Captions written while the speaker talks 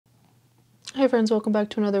Hi friends, welcome back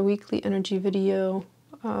to another weekly energy video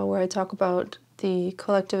where I talk about the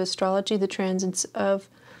collective astrology, the transits of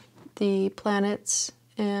the planets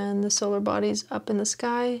and the solar bodies up in the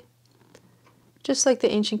sky. Just like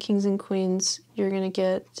the ancient kings and queens, you're going to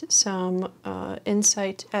get some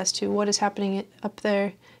insight as to what is happening up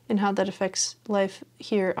there and how that affects life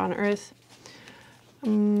here on Earth.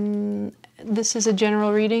 This is a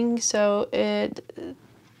general reading, so it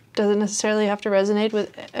doesn't necessarily have to resonate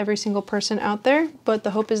with every single person out there, but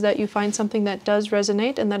the hope is that you find something that does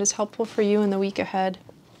resonate and that is helpful for you in the week ahead.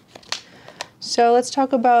 So let's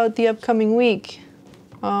talk about the upcoming week.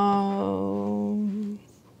 March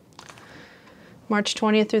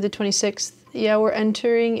 20th through the 26th. Yeah, we're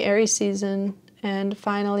entering Aries season and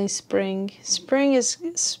finally spring. Spring is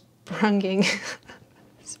sprunging.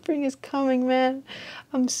 Spring is coming, man.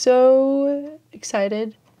 I'm so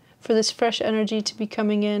excited for this fresh energy to be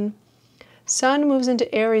coming in. Sun moves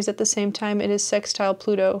into Aries at the same time it is sextile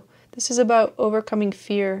Pluto. This is about overcoming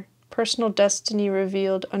fear, personal destiny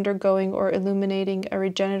revealed, undergoing or illuminating a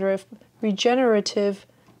regenerative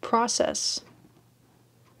process.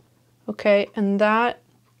 Okay, and that,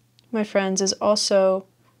 my friends, is also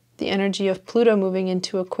the energy of Pluto moving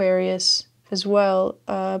into Aquarius as well,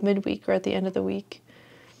 midweek or at the end of the week.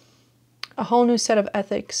 A whole new set of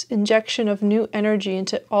ethics, injection of new energy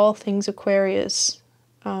into all things Aquarius.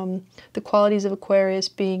 The qualities of Aquarius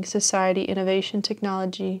being society, innovation,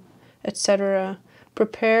 technology, etc.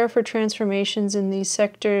 Prepare for transformations in these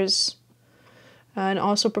sectors and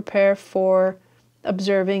also prepare for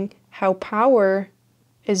observing how power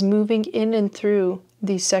is moving in and through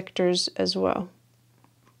these sectors as well.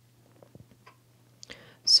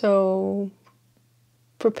 So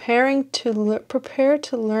prepare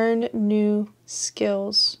to learn new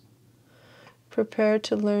skills. Prepare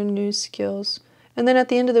to learn new skills. And then at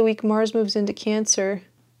the end of the week, Mars moves into Cancer.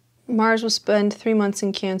 Mars will spend 3 months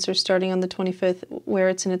in Cancer starting on the 25th, where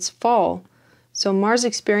it's in its fall. So Mars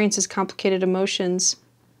experiences complicated emotions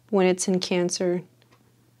when it's in Cancer.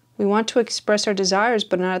 We want to express our desires,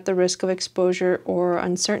 but not at the risk of exposure or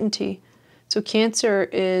uncertainty. So Cancer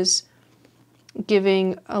is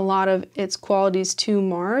giving a lot of its qualities to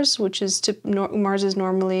Mars, which is Mars is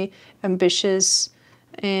normally ambitious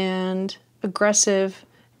and aggressive,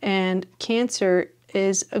 and Cancer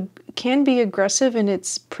can be aggressive in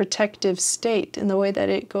its protective state, in the way that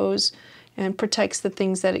it goes and protects the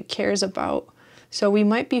things that it cares about. So we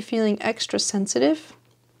might be feeling extra sensitive.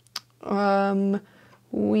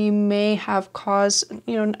 We may have cause,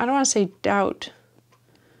 I don't want to say doubt,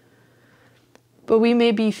 but we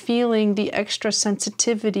may be feeling the extra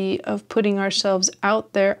sensitivity of putting ourselves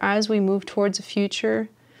out there as we move towards a future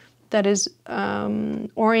that is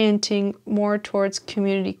orienting more towards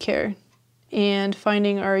community care and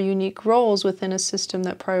finding our unique roles within a system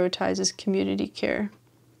that prioritizes community care.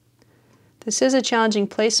 This is a challenging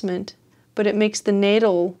placement, but it makes the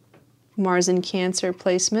natal Mars in Cancer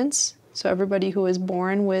placements, so everybody who is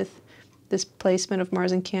born with this placement of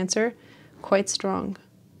Mars in Cancer, quite strong.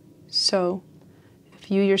 So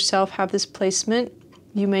if you yourself have this placement,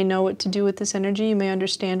 you may know what to do with this energy. You may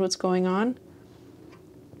understand what's going on.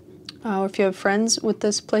 Or if you have friends with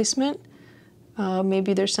this placement,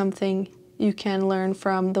 maybe there's something you can learn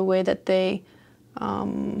from the way that they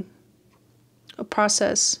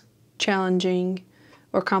process challenging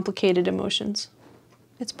or complicated emotions.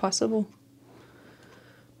 It's possible.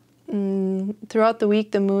 Throughout the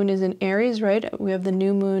week, the moon is in Aries, right? We have the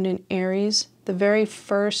new moon in Aries, the very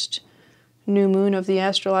first new moon of the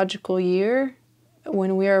astrological year,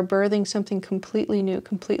 when we are birthing something completely new,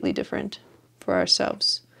 completely different for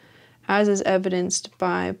ourselves, as is evidenced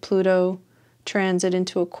by Pluto transit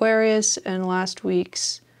into Aquarius and last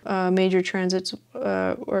week's major transits,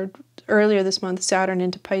 or earlier this month, Saturn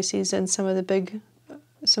into Pisces, and some of the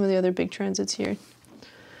other big transits here.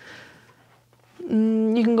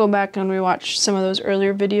 You can go back and rewatch some of those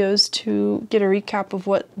earlier videos to get a recap of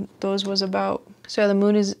what those was about. So the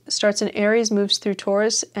moon starts in Aries, moves through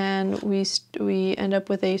Taurus, and we end up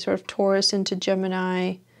with a sort of Taurus into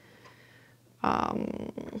Gemini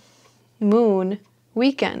moon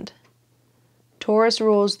weekend. Taurus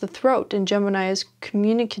rules the throat and Gemini is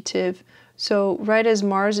communicative. So right as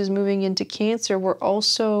Mars is moving into Cancer, we're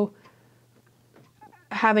also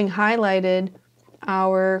having highlighted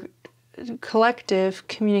our collective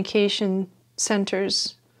communication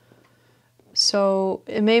centers. So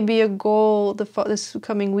it may be a goal this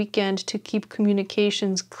coming weekend to keep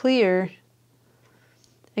communications clear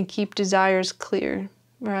and keep desires clear,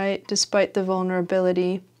 right? Despite the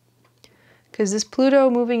vulnerability. Because this Pluto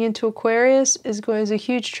moving into Aquarius is a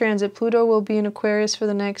huge transit. Pluto will be in Aquarius for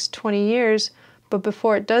the next 20 years, but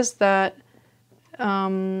before it does that,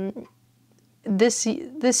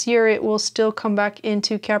 This year it will still come back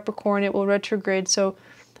into Capricorn. It will retrograde. So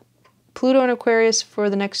Pluto in Aquarius for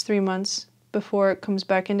the next 3 months before it comes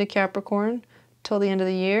back into Capricorn till the end of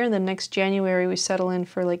the year. And then next January we settle in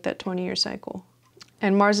for like that 20-year cycle.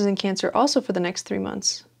 And Mars is in Cancer also for the next 3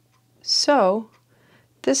 months. So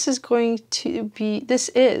this is the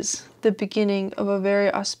beginning of a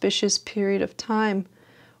very auspicious period of time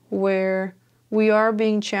where we are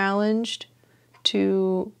being challenged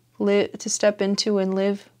to step into and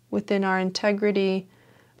live within our integrity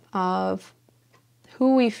of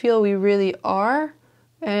who we feel we really are,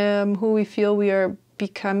 who we feel we are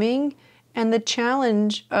becoming, and the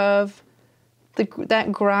challenge of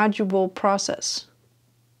that gradual process.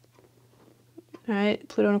 Right?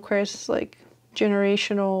 Pluto in Aquarius is like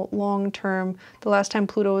generational, long-term. The last time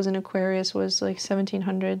Pluto was in Aquarius was like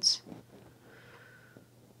 1700s.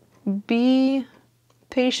 Be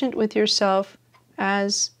patient with yourself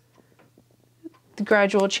as the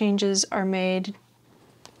gradual changes are made,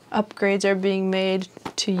 upgrades are being made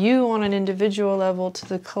to you on an individual level, to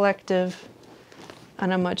the collective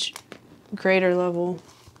on a much greater level,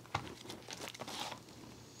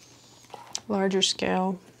 larger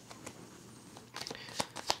scale.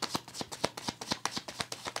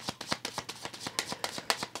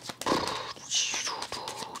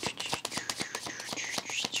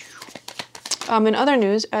 In other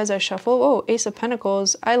news, as I shuffle, Ace of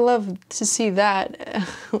Pentacles, I love to see that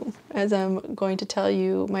as I'm going to tell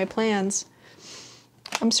you my plans.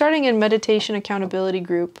 I'm starting a meditation accountability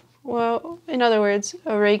group. Well, in other words,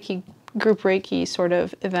 a Reiki, group Reiki sort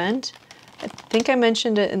of event. I think I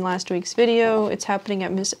mentioned it in last week's video. It's happening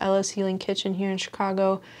at Miss Ella's Healing Kitchen here in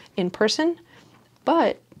Chicago in person.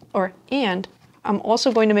 And I'm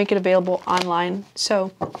also going to make it available online.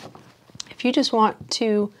 So if you just want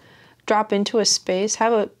to drop into a space,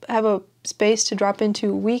 have a space to drop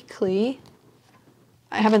into weekly.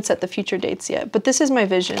 I haven't set the future dates yet, but this is my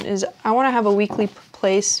vision, is I want to have a weekly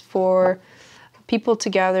place for people to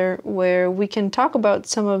gather where we can talk about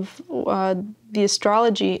some of the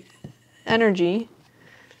astrology energy,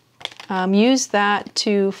 use that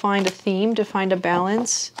to find a theme, to find a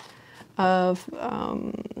balance of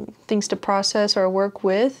things to process or work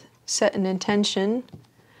with, set an intention,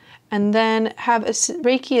 and then have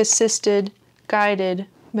Reiki-assisted guided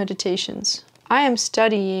meditations. I am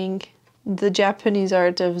studying the Japanese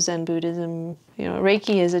art of Zen Buddhism. You know,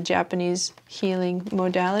 Reiki is a Japanese healing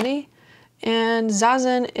modality, and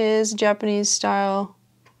Zazen is Japanese style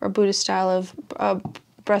or Buddhist style of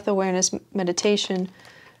breath awareness meditation.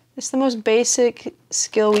 It's the most basic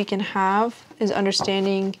skill we can have, is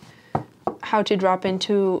understanding how to drop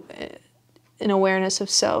into an awareness of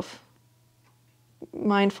self.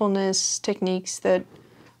 Mindfulness techniques that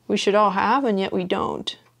we should all have, and yet we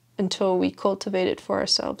don't until we cultivate it for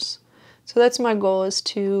ourselves. So that's my goal, is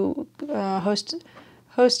to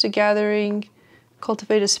host a gathering,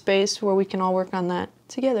 cultivate a space where we can all work on that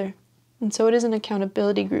together. And so it is an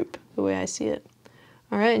accountability group, the way I see it.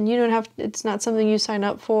 All right, and you don't have, it's not something you sign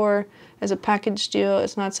up for as a package deal.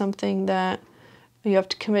 It's not something that you have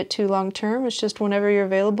to commit to long term. It's just whenever you're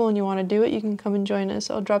available and you want to do it, you can come and join us.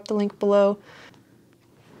 I'll drop the link below.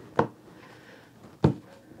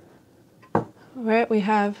 All right, we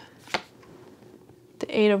have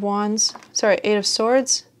the Eight of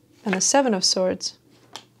Swords and the Seven of Swords.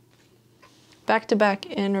 Back to back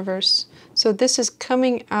in reverse. So this is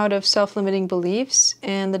coming out of self-limiting beliefs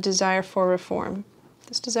and the desire for reform.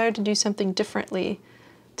 This desire to do something differently,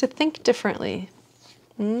 to think differently.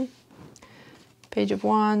 Page of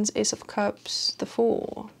Wands, Ace of Cups, the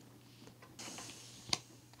Fool.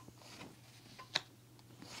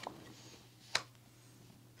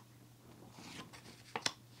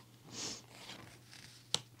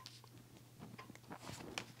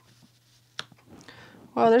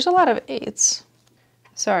 Well, there's a lot of eights.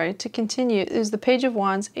 Sorry, to continue, there's the Page of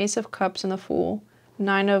Wands, Ace of Cups, and the Fool.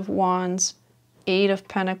 Nine of Wands, Eight of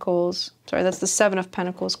Pentacles. Sorry, that's the Seven of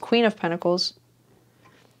Pentacles, Queen of Pentacles.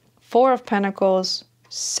 Four of Pentacles,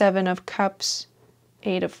 Seven of Cups,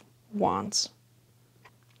 Eight of Wands.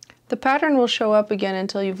 The pattern will show up again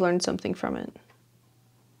until you've learned something from it.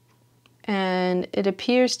 And it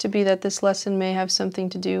appears to be that this lesson may have something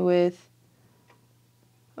to do with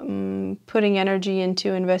putting energy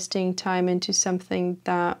into, investing time into something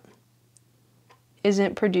that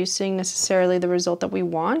isn't producing necessarily the result that we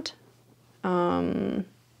want.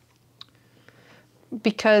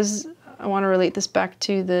 Because I want to relate this back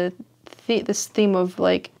to this theme of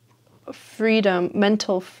like freedom,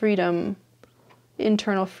 mental freedom,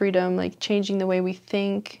 internal freedom, like changing the way we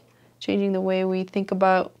think, changing the way we think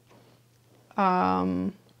about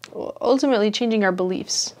ultimately changing our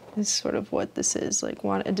beliefs is sort of what this is. Like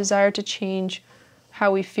a desire to change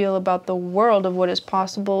how we feel about the world, of what is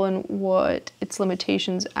possible and what its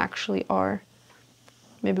limitations actually are.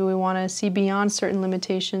 Maybe we want to see beyond certain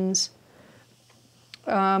limitations.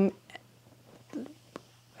 As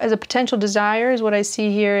a potential desire, is what I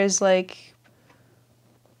see here is like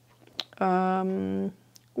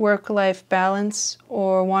work-life balance,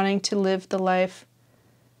 or wanting to live the life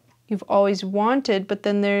you've always wanted, but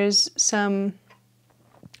then there's some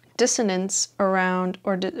dissonance around,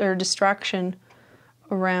 or distraction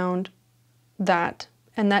around that.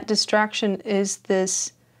 And that distraction is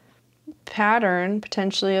this pattern,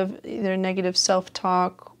 potentially, of either negative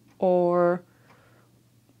self-talk or,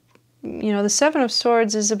 you know, the Seven of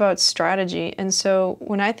Swords is about strategy. And so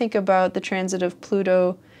when I think about the transit of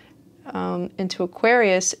Pluto into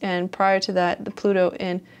Aquarius, and prior to that, the Pluto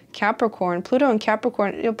in Capricorn. Pluto in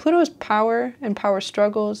Capricorn, you know, Pluto is power and power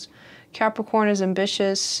struggles. Capricorn is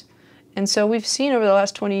ambitious. And so we've seen over the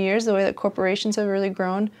last 20 years the way that corporations have really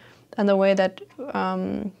grown, and the way that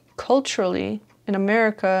culturally in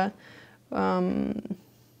America, how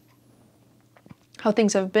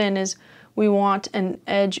things have been is we want an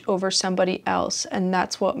edge over somebody else, and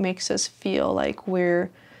that's what makes us feel like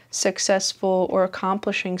we're successful or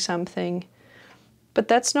accomplishing something. But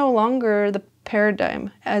that's no longer the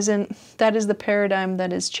paradigm, as in that is the paradigm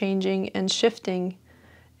that is changing and shifting.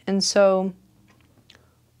 And so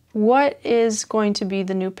what is going to be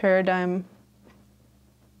the new paradigm?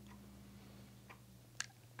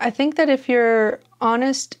 I think that if you're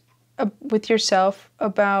honest with yourself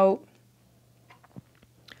about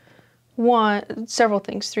several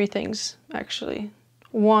things, three things actually.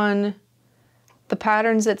 One, the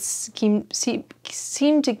patterns that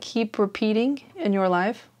seem to keep repeating in your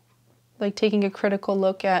life, like taking a critical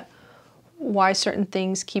look at why certain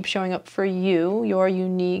things keep showing up for you, your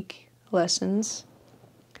unique lessons.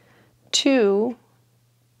 Two,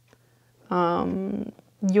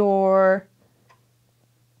 your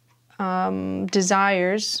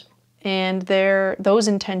desires and those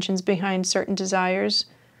intentions behind certain desires.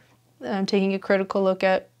 Taking a critical look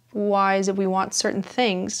at why is it we want certain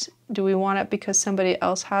things. Do we want it because somebody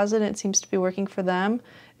else has it and it seems to be working for them?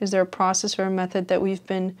 Is there a process or a method that we've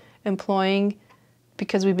been employing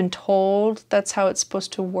because we've been told that's how it's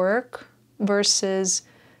supposed to work, versus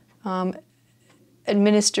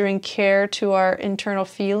administering care to our internal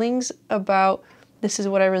feelings about this is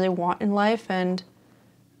what I really want in life, and,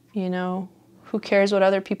 you know, who cares what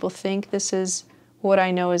other people think? This is what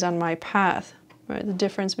I know is on my path, right? The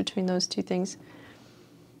difference between those two things.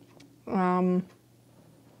 And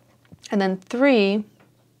then three,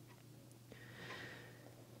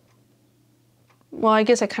 well, I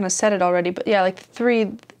guess I kind of said it already, but yeah, like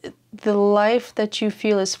three, the life that you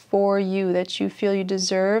feel is for you, that you feel you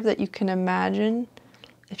deserve, that you can imagine,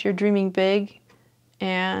 if you're dreaming big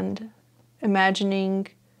and imagining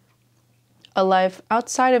a life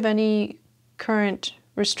outside of any current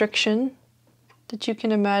restriction, that you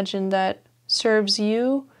can imagine that serves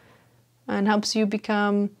you and helps you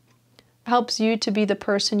to be the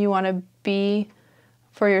person you want to be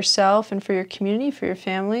for yourself and for your community, for your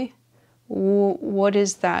family. What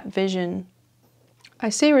is that vision? I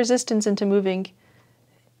see resistance into moving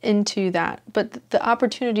into that, but the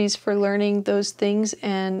opportunities for learning those things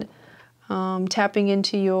and tapping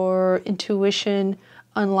into your intuition,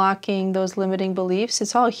 unlocking those limiting beliefs,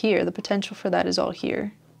 it's all here. The potential for that is all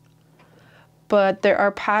here. But there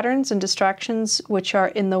are patterns and distractions which are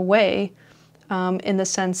in the way, in the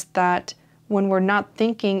sense that when we're not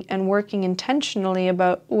thinking and working intentionally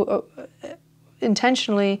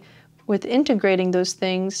with integrating those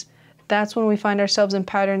things, that's when we find ourselves in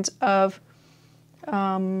patterns of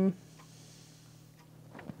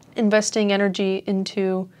investing energy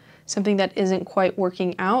into something that isn't quite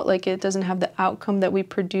working out, like it doesn't have the outcome that we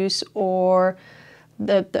produce, or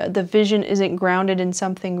the vision isn't grounded in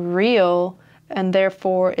something real, and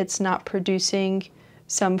therefore it's not producing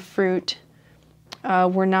some fruit.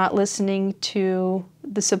 We're not listening to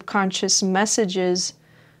the subconscious messages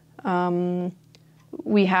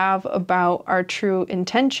we have about our true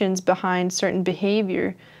intentions behind certain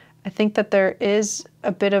behavior. I think that there is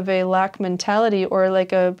a bit of a lack mentality, or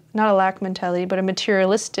like not a lack mentality, but a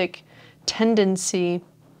materialistic tendency,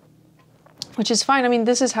 which is fine. I mean,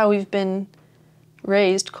 this is how we've been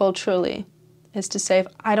raised culturally, is to say, if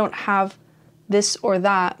I don't have this or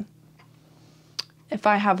that, if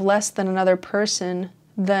I have less than another person,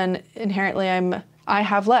 then inherently I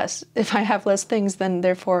have less. If I have less things, then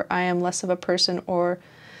therefore I am less of a person, or,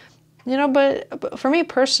 you know, but for me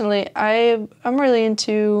personally, I'm really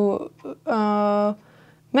into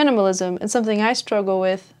minimalism. It's something I struggle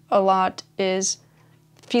with a lot is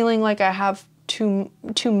feeling like I have too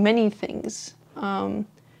many things. And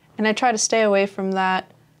I try to stay away from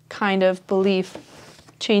that kind of belief,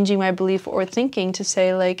 changing my belief or thinking to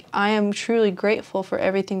say, like, I am truly grateful for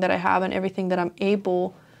everything that I have and everything that I'm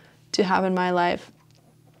able to have in my life.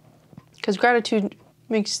 Because gratitude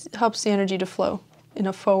helps the energy to flow in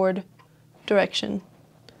a forward direction.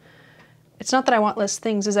 It's not that I want less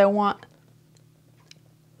things, is I want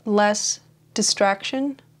less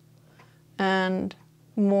distraction and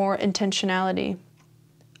more intentionality.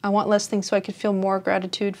 I want less things so I could feel more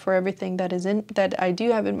gratitude for everything that I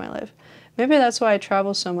do have in my life. Maybe that's why I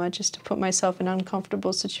travel so much, is to put myself in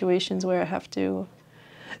uncomfortable situations where I have to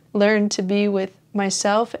learn to be with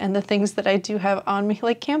myself and the things that I do have on me,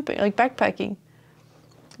 like camping, like backpacking.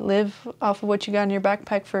 Live off of what you got in your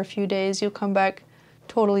backpack for a few days, you'll come back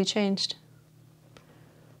totally changed.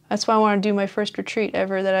 That's why I want to do my first retreat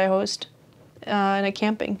ever that I host in a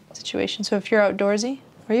camping situation. So if you're outdoorsy,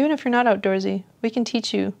 or even if you're not outdoorsy, we can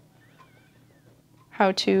teach you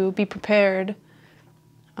how to be prepared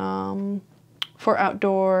for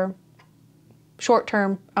outdoor,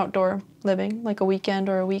 short-term outdoor living, like a weekend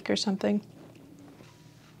or a week or something.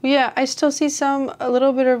 Yeah, I still see a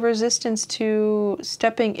little bit of resistance to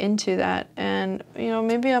stepping into that. And, you know,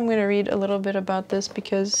 maybe I'm going to read a little bit about this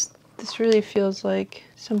because this really feels like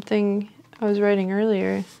something I was writing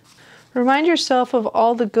earlier. Remind yourself of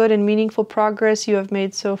all the good and meaningful progress you have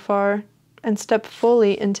made so far and step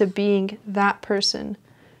fully into being that person.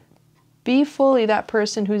 Be fully that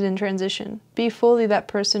person who's in transition. Be fully that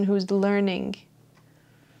person who's learning.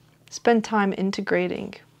 Spend time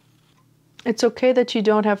integrating. It's okay that you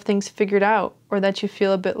don't have things figured out or that you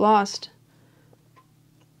feel a bit lost,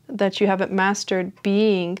 that you haven't mastered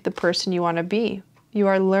being the person you want to be. You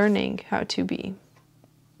are learning how to be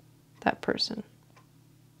that person.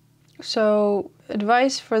 So,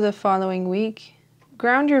 advice for the following week: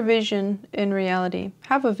 ground your vision in reality.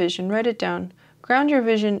 Have a vision, write it down. Ground your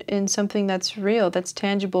vision in something that's real, that's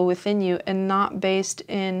tangible within you, and not based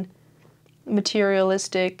in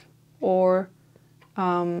materialistic or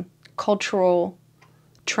cultural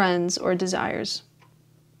trends or desires.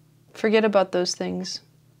 Forget about those things.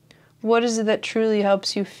 What is it that truly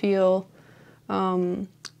helps you feel,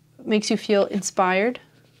 makes you feel inspired?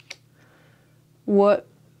 What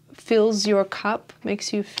fills your cup,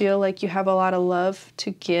 makes you feel like you have a lot of love to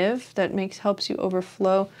give, that helps you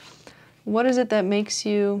overflow? What is it that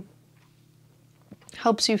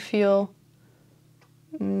helps you feel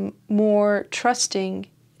more trusting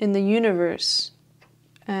in the universe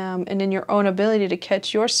and in your own ability to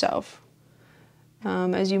catch yourself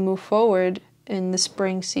as you move forward in the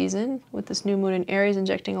spring season with this new moon in Aries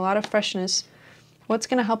injecting a lot of freshness? What's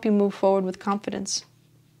going to help you move forward with confidence?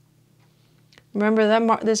 Remember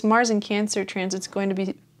that this Mars in Cancer transit's going to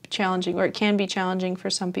be challenging, or it can be challenging for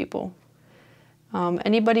some people.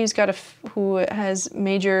 Anybody who has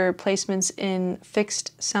major placements in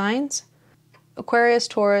fixed signs, Aquarius,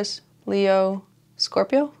 Taurus, Leo,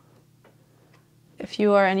 Scorpio, if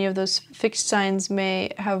you are any of those fixed signs,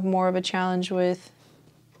 may have more of a challenge with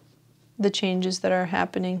the changes that are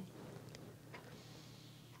happening.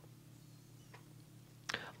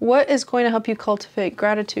 What is going to help you cultivate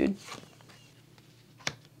gratitude?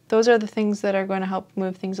 Those are the things that are going to help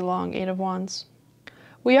move things along. 8 of Wands.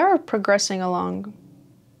 We are progressing along.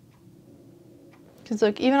 Because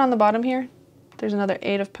look, even on the bottom here, there's another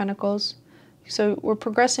 8 of Pentacles. So we're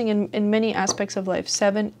progressing in many aspects of life.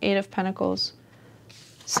 7, 8 of Pentacles.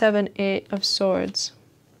 7, 8 of Swords.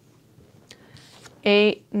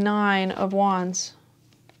 8, 9 of Wands.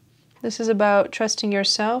 This is about trusting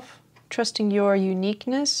yourself, trusting your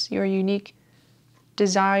uniqueness, your unique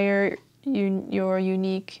desire, your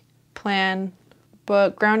unique plan,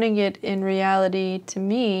 but grounding it in reality, to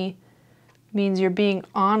me, means you're being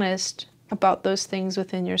honest about those things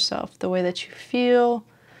within yourself, the way that you feel,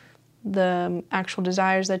 the actual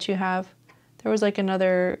desires that you have. There was like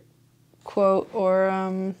another quote, or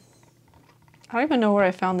I don't even know where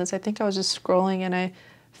I found this. I think I was just scrolling and I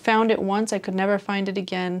found it once. I could never find it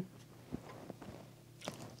again.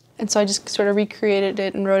 And so I just sort of recreated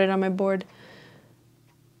it and wrote it on my board.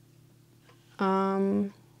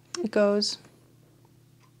 It goes,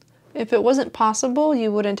 if it wasn't possible,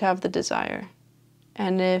 you wouldn't have the desire.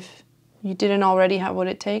 And if you didn't already have what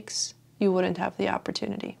it takes, you wouldn't have the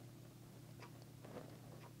opportunity.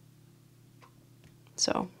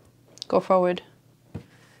 So go forward.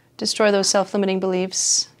 Destroy those self-limiting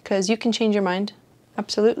beliefs, because you can change your mind.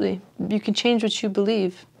 Absolutely. You can change what you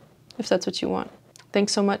believe if that's what you want.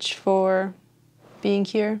 Thanks so much for being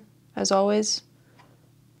here, as always.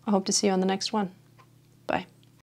 I hope to see you on the next one.